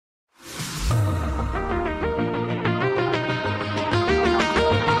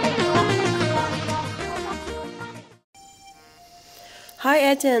Hi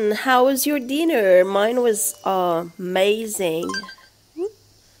Etten, how was your dinner? Mine was amazing.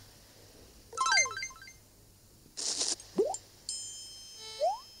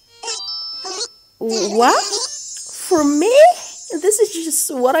 What? For me? This is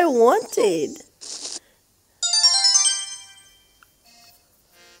just what I wanted.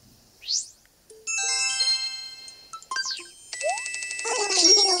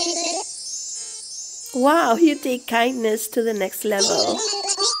 Wow, you take kindness to the next level.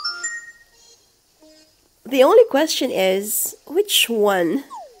 The only question is, which one?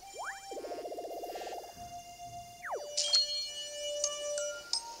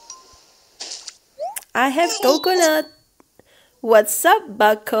 I have coconut. What's up,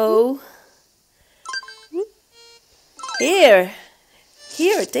 bucko? Here.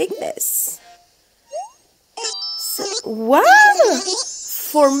 Here, take this. Wow!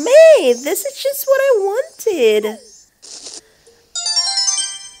 For me, this is just what I wanted.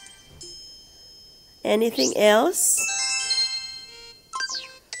 Anything else?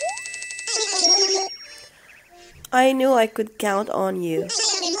 I knew I could count on you.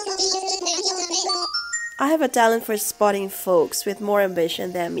 I have a talent for spotting folks with more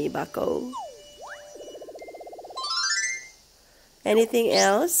ambition than me, bucko. Anything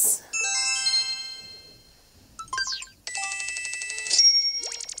else?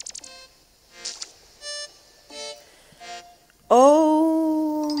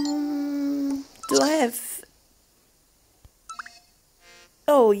 Oh, do I have...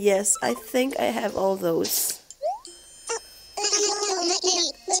 Oh, yes, I think I have all those.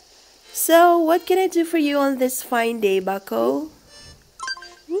 So, what can I do for you on this fine day, bucko?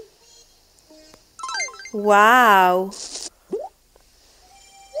 Wow.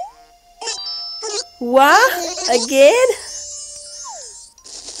 What? Again?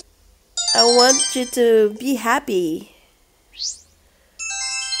 I want you to be happy.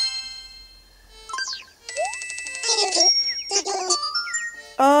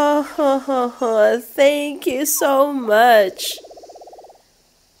 Oh, thank you so much.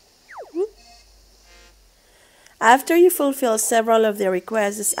 After you fulfill several of their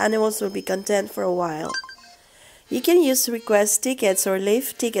requests, these animals will be content for a while. You can use request tickets or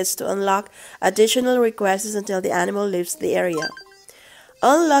lift tickets to unlock additional requests until the animal leaves the area.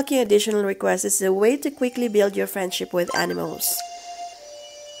 Unlocking additional requests is a way to quickly build your friendship with animals.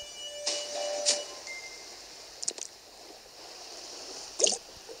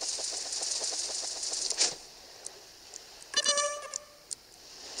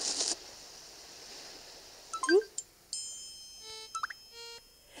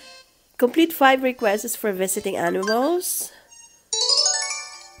 Complete 5 requests for visiting animals.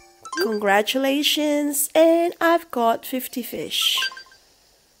 Congratulations, and I've caught 50 fish.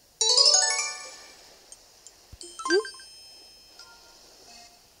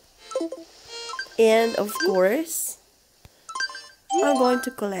 And of course, I'm going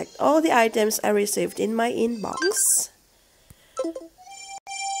to collect all the items I received in my inbox.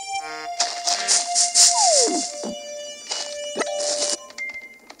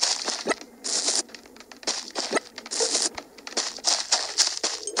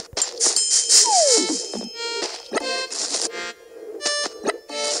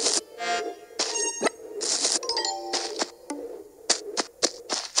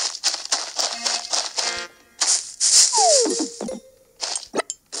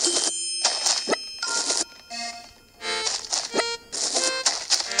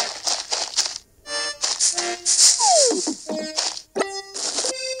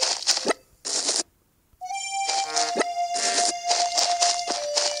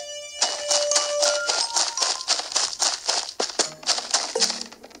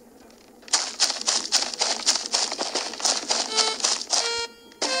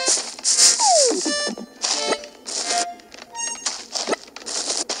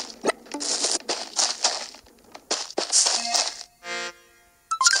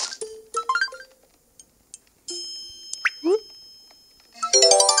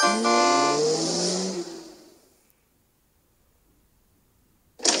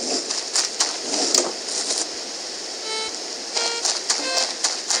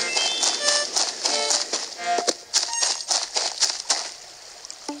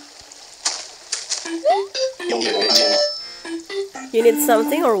 You need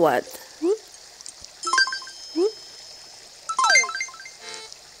something or what?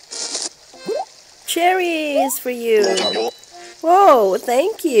 Cherries for you. Whoa,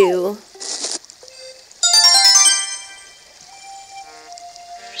 thank you.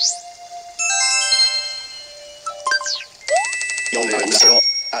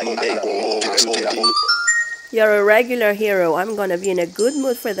 You're a regular hero. I'm gonna be in a good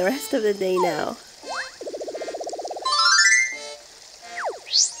mood for the rest of the day now.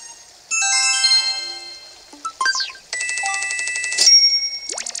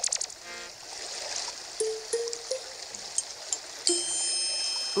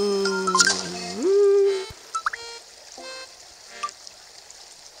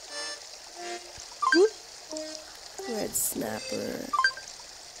 Red snapper.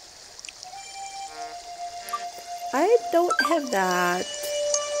 I don't have that.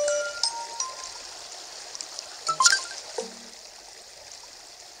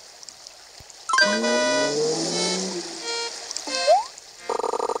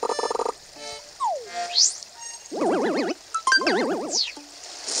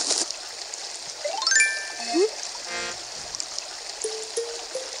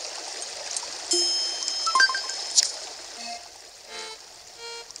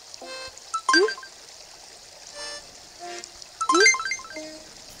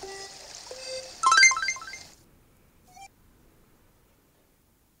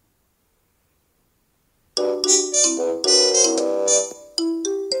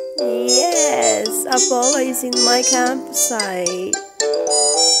 Yes, Apollo is in my campsite.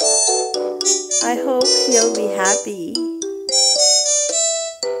 I hope he'll be happy.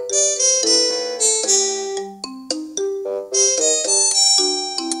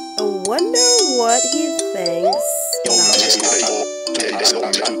 I wonder what he thinks.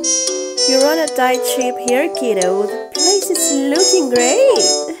 You're on a tight ship here, kiddo. The place is looking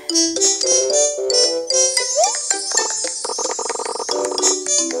great.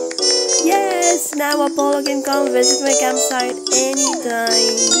 Yes, now Apollo can come visit my campsite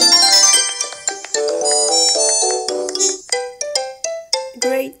anytime.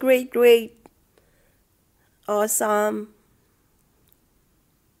 Great, great, great. Awesome.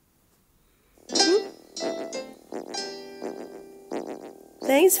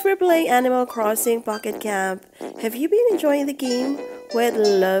 Thanks for playing Animal Crossing Pocket Camp. Have you been enjoying the game? We'd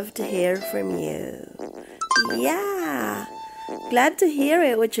love to hear from you. Yeah, glad to hear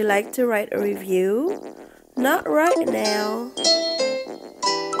it. Would you like to write a review? Not right now.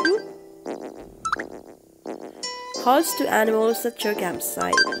 Host to animals at your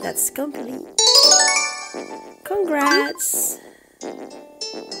campsite. That's complete. Congrats.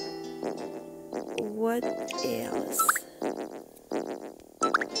 What else?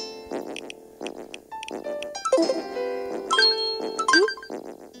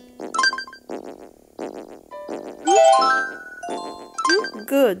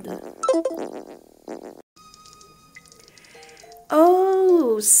 Good.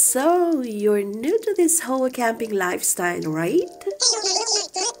 Oh, so you're new to this whole camping lifestyle, right?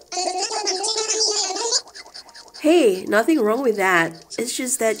 Hey, nothing wrong with that. It's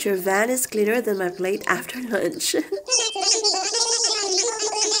just that your van is cleaner than my plate after lunch.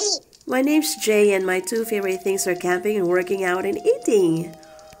 My name's Jay, and my two favorite things are camping and working out and eating.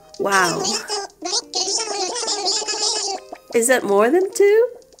 Wow. Is that more than two?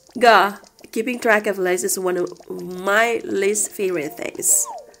 Gah, keeping track of lists is one of my least favorite things.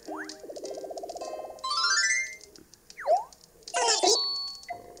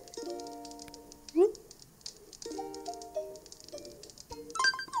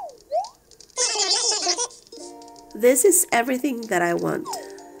 This is everything that I want.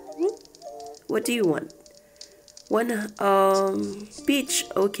 What do you want? One, peach,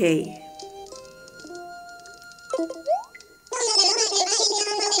 okay.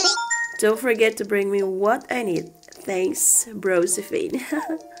 Don't forget to bring me what I need. Thanks, Brosephine.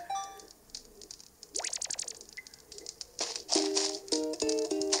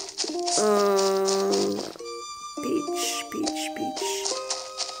 Peach.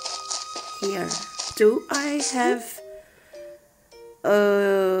 Here. Do I have...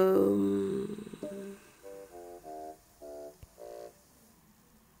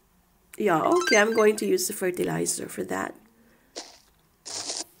 Yeah, okay, I'm going to use the fertilizer for that.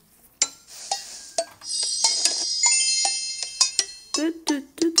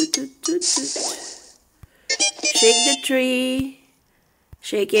 Shake the tree,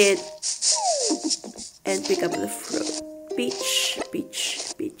 shake it, and pick up the fruit. Peach.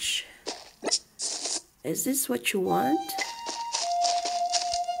 Is this what you want?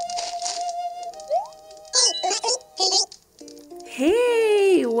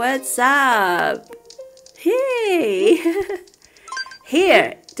 Hey, what's up? Hey!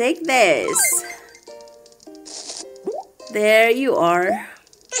 Here, take this. There you are.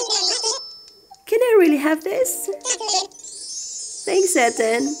 Can I really have this? Thanks,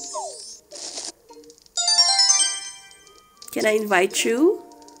 Etten. Can I invite you?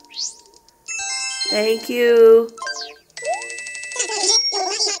 Thank you.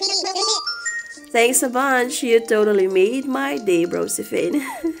 Thanks a bunch. You totally made my day, Brosephine.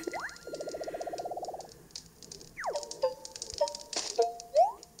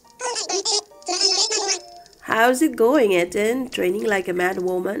 How's it going, Etten? Training like a mad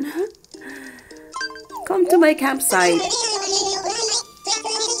woman? Come to my campsite.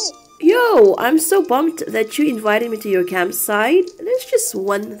 Yo, I'm so pumped that you invited me to your campsite. There's just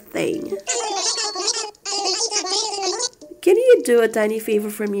one thing. Can you do a tiny favor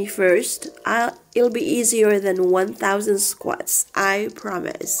for me first? It'll be easier than 1,000 squats, I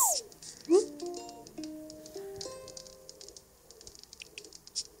promise.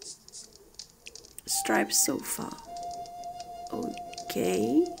 Striped sofa.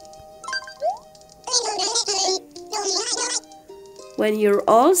 Okay. When you're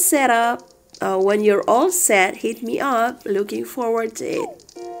all set, hit me up. Looking forward to it.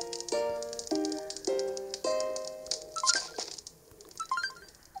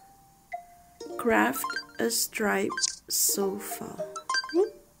 Craft a striped sofa.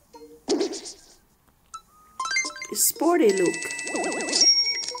 Sporty look.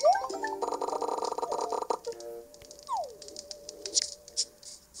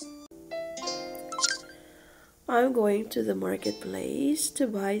 I'm going to the marketplace to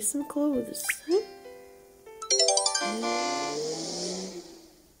buy some clothes.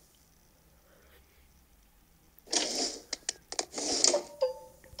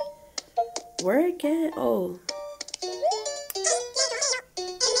 Where can... Oh.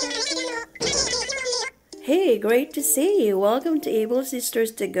 Hey, great to see you. Welcome to Able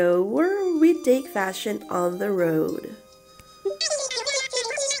Sisters to Go, where we take fashion on the road.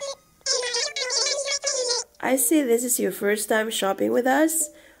 I see this is your first time shopping with us.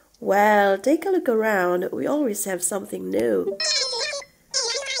 Well, take a look around. We always have something new.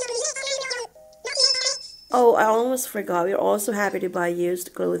 Oh, I almost forgot. We're also happy to buy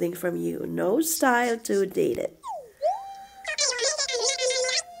used clothing from you. No style too dated.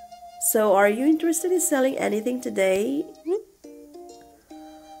 So, are you interested in selling anything today?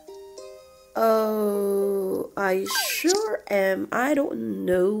 Oh, I sure am. I don't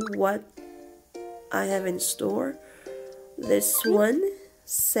know what I have in store. This one,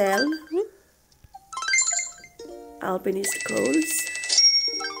 sell alpinist clothes.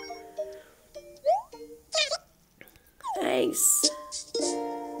 Thanks,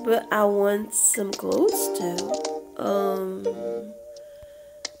 but I want some clothes too.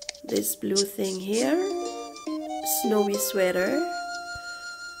 This blue thing here, snowy sweater.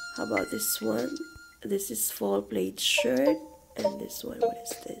 How about this one? This is fall plaid shirt, and this one, what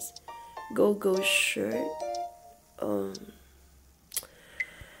is this? Go shirt.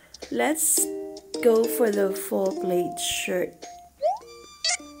 Let's go for the fall plaid shirt.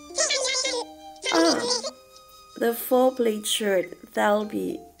 The fall plaid shirt, that'll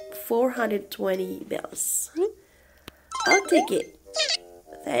be 420 bells. I'll take it.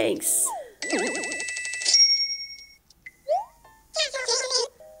 Thanks.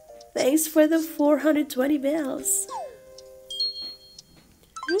 Thanks for the 420 bells.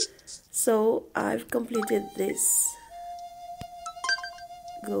 So I've completed this.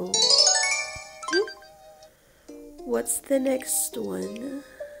 Go. What's the next one?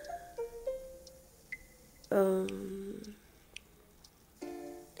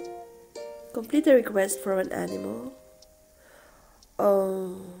 Complete a request from an animal.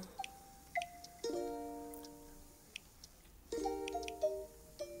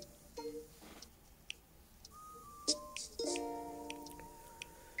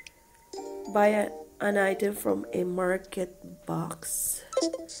 Buy an item from a market box.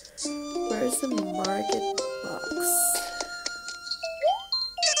 Where's the market box?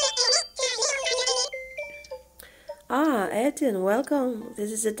 Etten, welcome.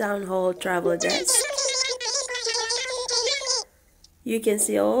 This is the town hall travel desk. You can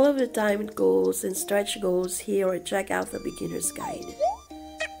see all of the timed goals and stretch goals here, or check out the beginner's guide.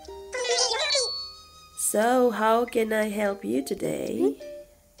 So, how can I help you today?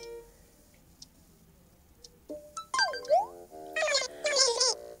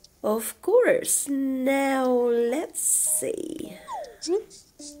 Of course. Now, let's see.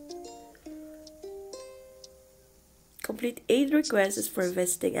 Complete 8 requests for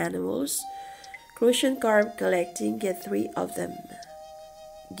visiting animals. Crucian carp collecting, get 3 of them.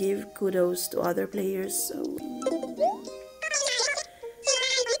 Give kudos to other players.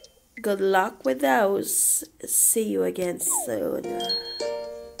 Good luck with those. See you again soon.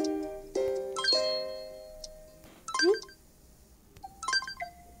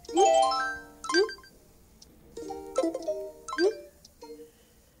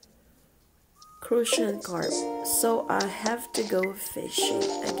 Crucian carp, so I have to go fishing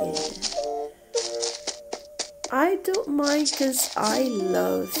again. I don't mind because I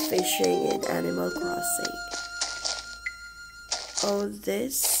love fishing in Animal Crossing. Oh,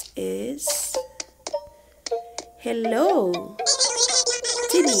 this is... Hello,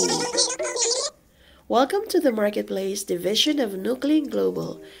 Timmy. Welcome to the Marketplace division of NOOKLING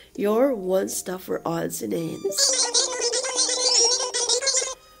Global, your one-stop for odds and ends.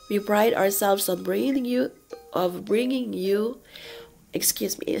 We pride ourselves on bringing you the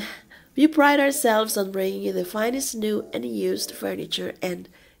finest new and used furniture and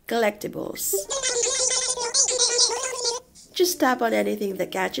collectibles. Just tap on anything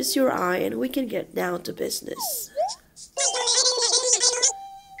that catches your eye and we can get down to business.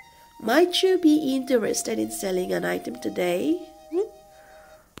 Might you be interested in selling an item today?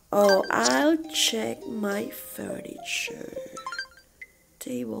 Oh, I'll check my furniture.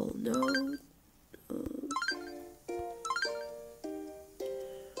 Table, no.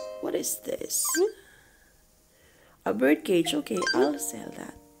 What is this? A bird cage. Okay, I'll sell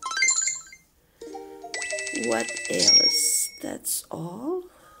that. What else? That's all?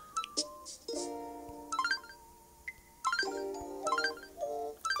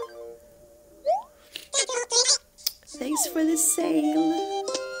 Thanks for the sale.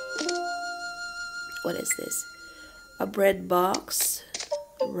 What is this? A bread box,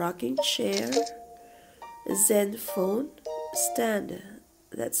 rocking chair, Zen phone stand.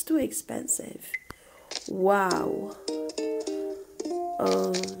 That's too expensive. Wow.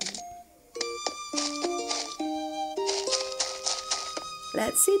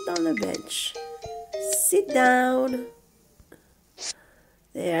 Let's sit on the bench. Sit down.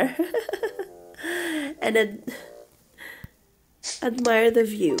 There. And admire the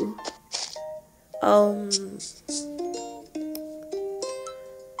view.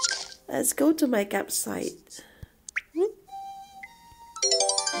 Let's go to my campsite.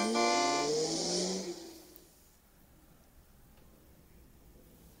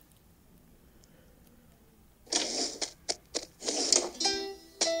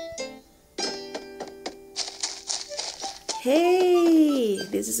 Hey,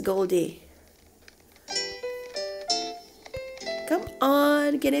 this is Goldie. Come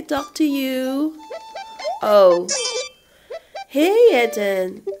on, can I talk to you? Oh. Hey,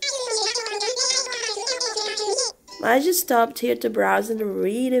 Etten. I just stopped here to browse and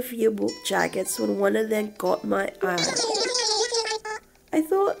read a few book jackets when one of them caught my eye. I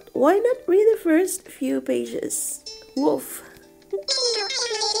thought, why not read the first few pages? Woof.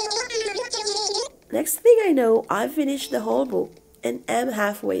 Next thing I know, I finished the whole book and am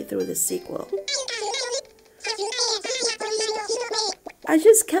halfway through the sequel. I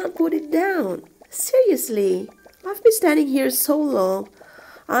just can't put it down. Seriously, I've been standing here so long,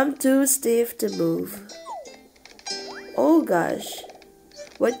 I'm too stiff to move. Oh gosh,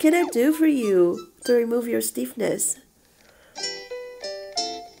 what can I do for you to remove your stiffness?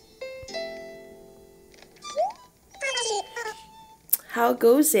 How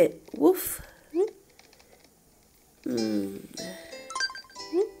goes it? Woof.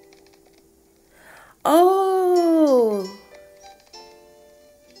 Oh,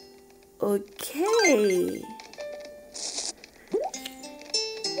 okay.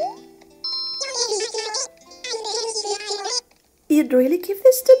 You'd really give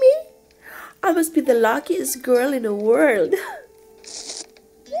this to me? I must be the luckiest girl in the world.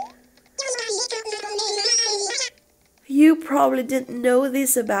 You probably didn't know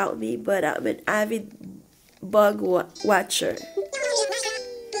this about me, but I'm an avid bug watcher.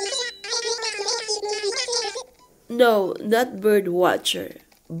 No, not bird watcher,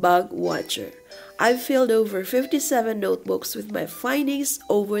 bug watcher. I've filled over 57 notebooks with my findings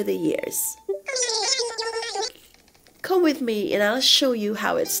over the years. Come with me and I'll show you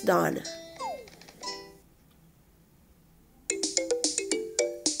how it's done.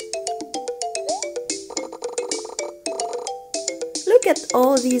 Look at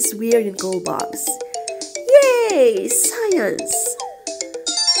all these weird and cool bugs. Yay! Science!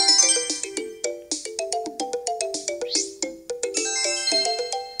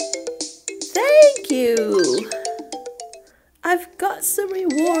 Thank you! I've got some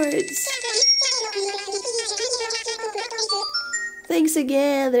rewards. Thanks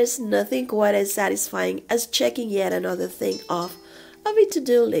again. There's nothing quite as satisfying as checking yet another thing off of a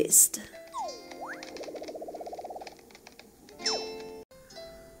to-do list.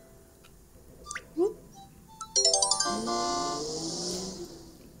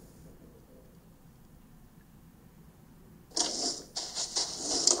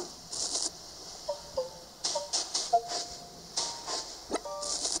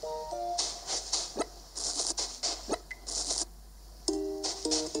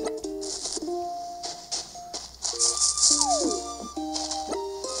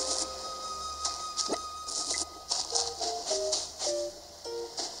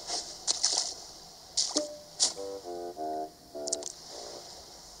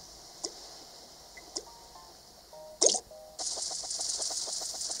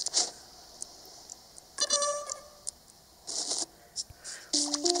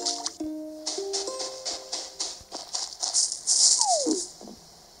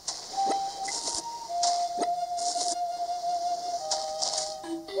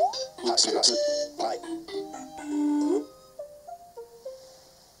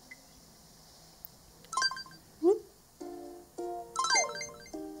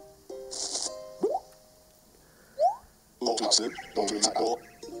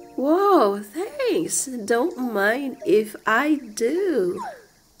 Whoa, thanks. Don't mind if I do.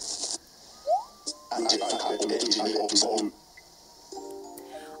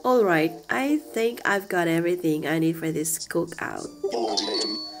 Alright, I think I've got everything I need for this cookout.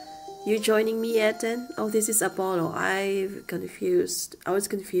 You joining me, Etten? Oh, this is Apollo. I was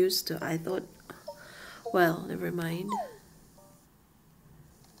confused too. I thought, well, never mind.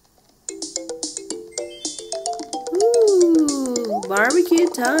 Ooh, barbecue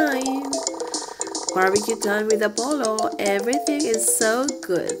time. Barbecue time with Apollo. Everything is so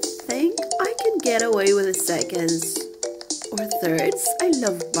good. Think I can get away with the seconds or thirds. I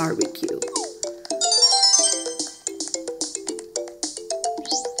love barbecue.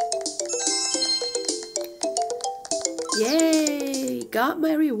 Yay! Got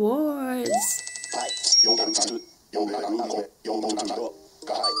my rewards.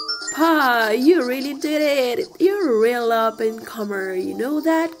 Pa, you really did it. You're a real up-and-comer. You know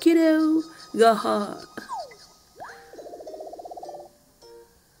that, kiddo? Gaha.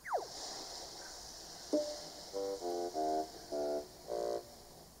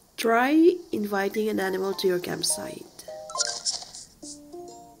 Try inviting an animal to your campsite.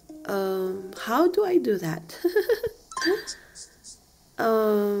 How do I do that?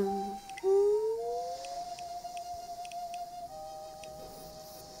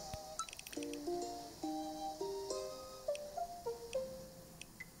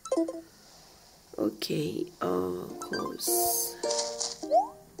 Okay, close.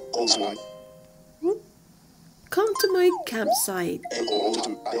 Come to my campsite.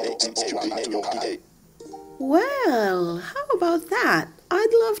 Well, how about that?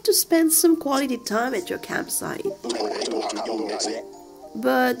 I'd love to spend some quality time at your campsite.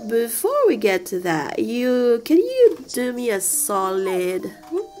 But before we get to that, can you do me a solid?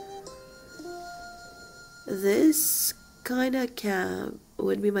 This kind of camp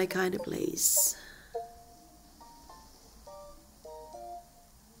would be my kind of place.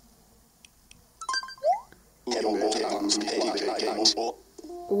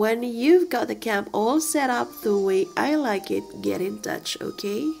 When you've got the camp all set up the way I like it, get in touch,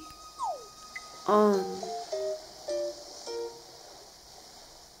 okay?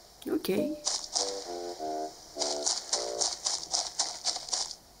 Okay.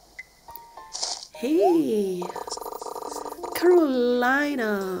 Hey,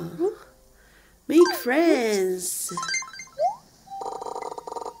 Carolina, make friends.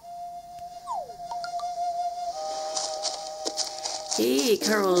 Hey,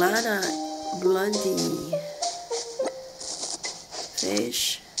 Carolina, Blondie,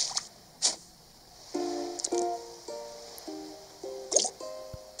 fish.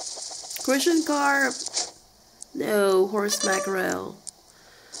 Crucian carp. No, horse mackerel.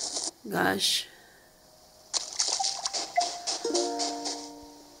 Gosh.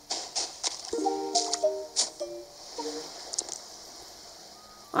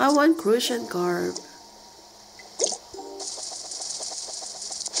 I want Crucian carp.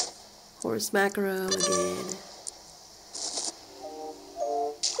 Horse mackerel again.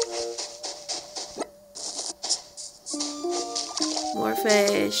 More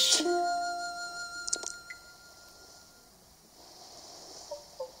fish.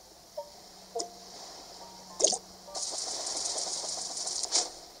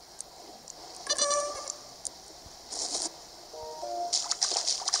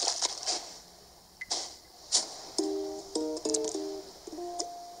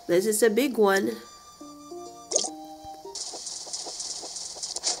 This is a big one.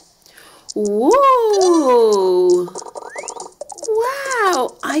 Whoa!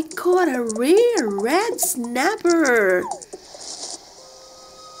 Wow! I caught a rare red snapper.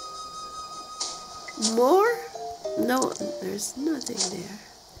 More? No, there's nothing there.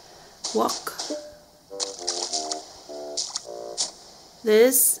 Walk.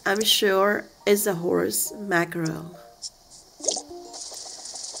 This, I'm sure, is a horse mackerel.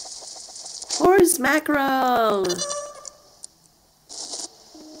 Horse mackerel!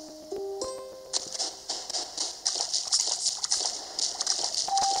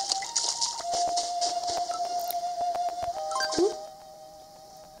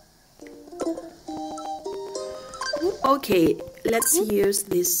 Okay, let's use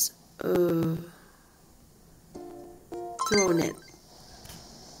this throw net.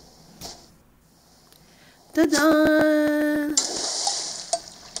 Ta-da!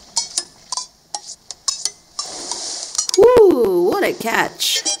 Whoo! What a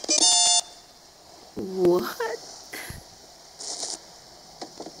catch! What?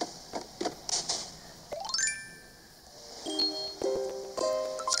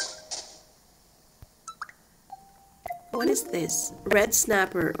 What is this? Red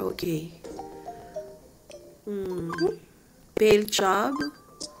snapper, okay. Pale chub,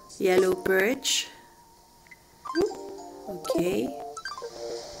 yellow perch, okay.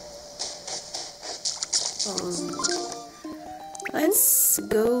 Let's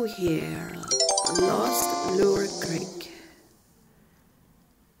go here. Lost Lure Creek.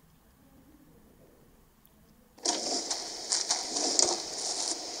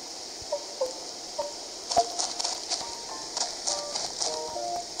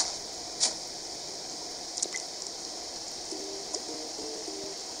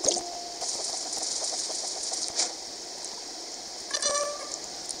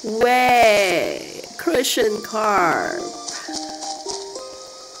 Way! Crucian carp.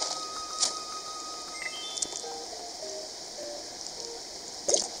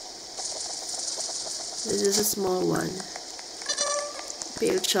 This is a small one.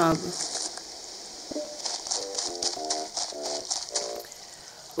 Pale chub.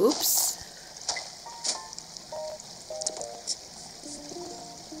 Oops.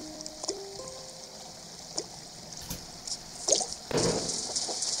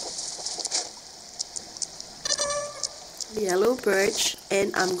 Yellow perch,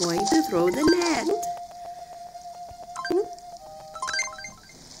 and I'm going to throw the net.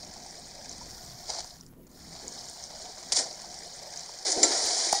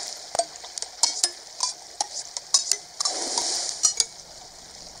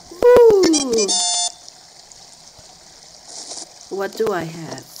 Woo! What do I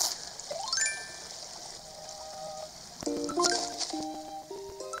have?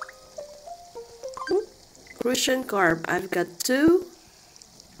 Crucian carp. I've got two.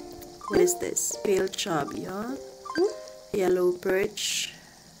 What is this? Pale chub, yeah. Yellow perch.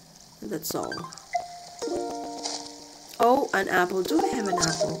 That's all. Oh, an apple. Do I have an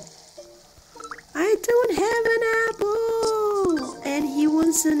apple? I don't have an apple. And he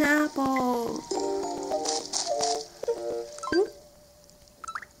wants an apple.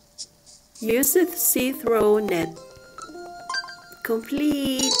 Use the see-through net.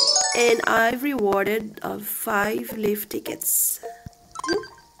 Complete. And I've rewarded of 5 lift tickets.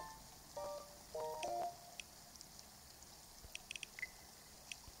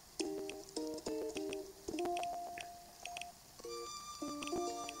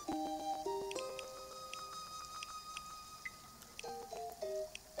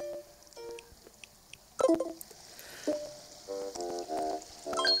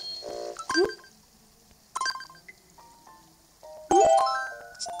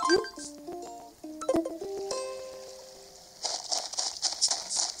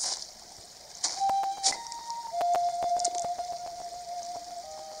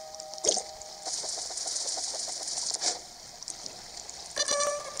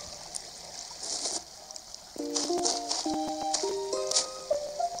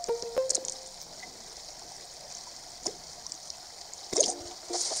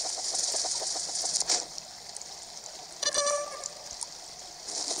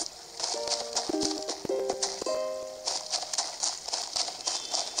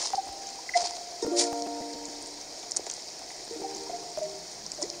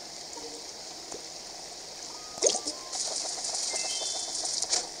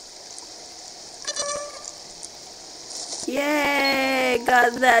 Yay!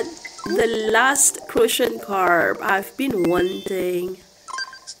 Got that, the last Crucian carp I've been wanting.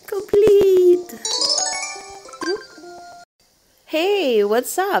 Complete! Hey,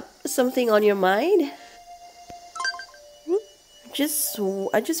 what's up? Something on your mind? I just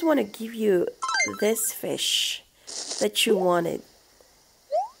want to give you this fish that you wanted.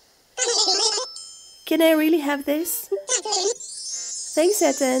 Can I really have this? Thanks,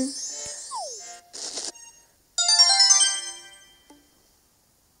 Etten.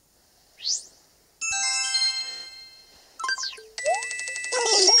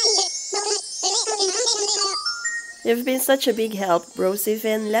 You've been such a big help,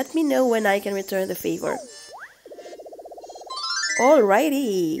 Rosie-Finn. Let me know when I can return the favor.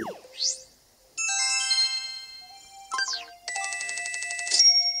 Alrighty.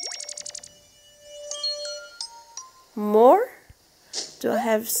 More? Do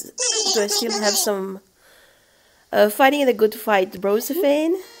I still have some fighting the good fight,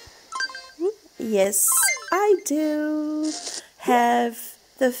 Rosie-Finn? Yes, I do have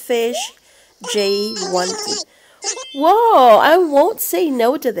the fish J1. Whoa, I won't say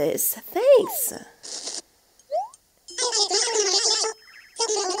no to this. Thanks.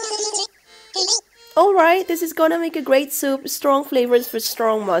 Alright, this is gonna make a great soup. Strong flavors for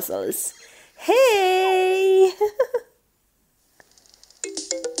strong muscles. Hey!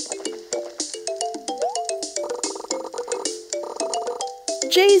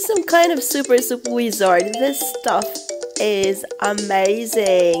 Jay's some kind of super soup wizard. This stuff is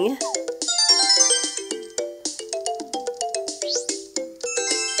amazing.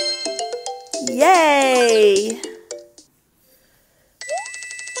 Yay!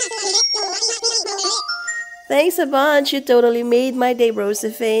 Thanks a bunch. You totally made my day,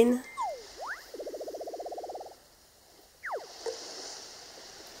 Josephine.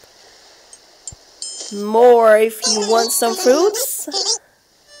 More if you want some fruits.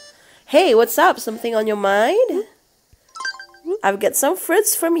 Hey, what's up? Something on your mind? I've got some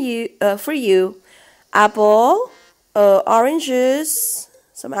fruits from you for you. Apple, oranges,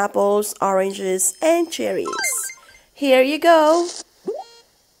 some apples, oranges, and cherries. Here you go.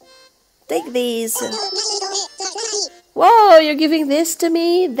 Take these. Whoa, you're giving this to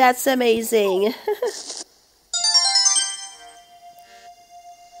me? That's amazing.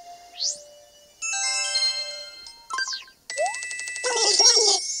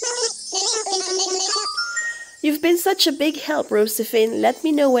 You've been such a big help, Josephine. Let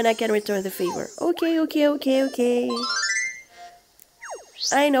me know when I can return the favor. Okay.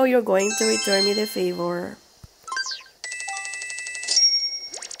 I know you're going to return me the favor.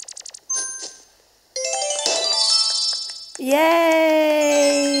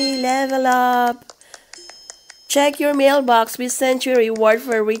 Yay! Level up! Check your mailbox. We sent you a reward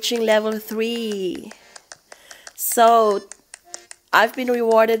for reaching level 3. So, I've been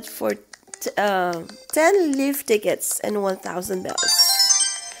rewarded for 10 lift tickets and 1,000 bells.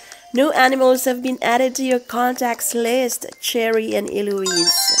 New animals have been added to your contacts list, Cherry and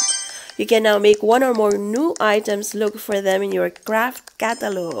Eloise. You can now make one or more new items. Look for them in your craft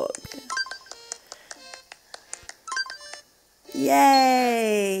catalog.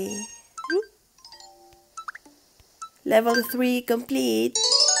 Yay! Level 3 complete.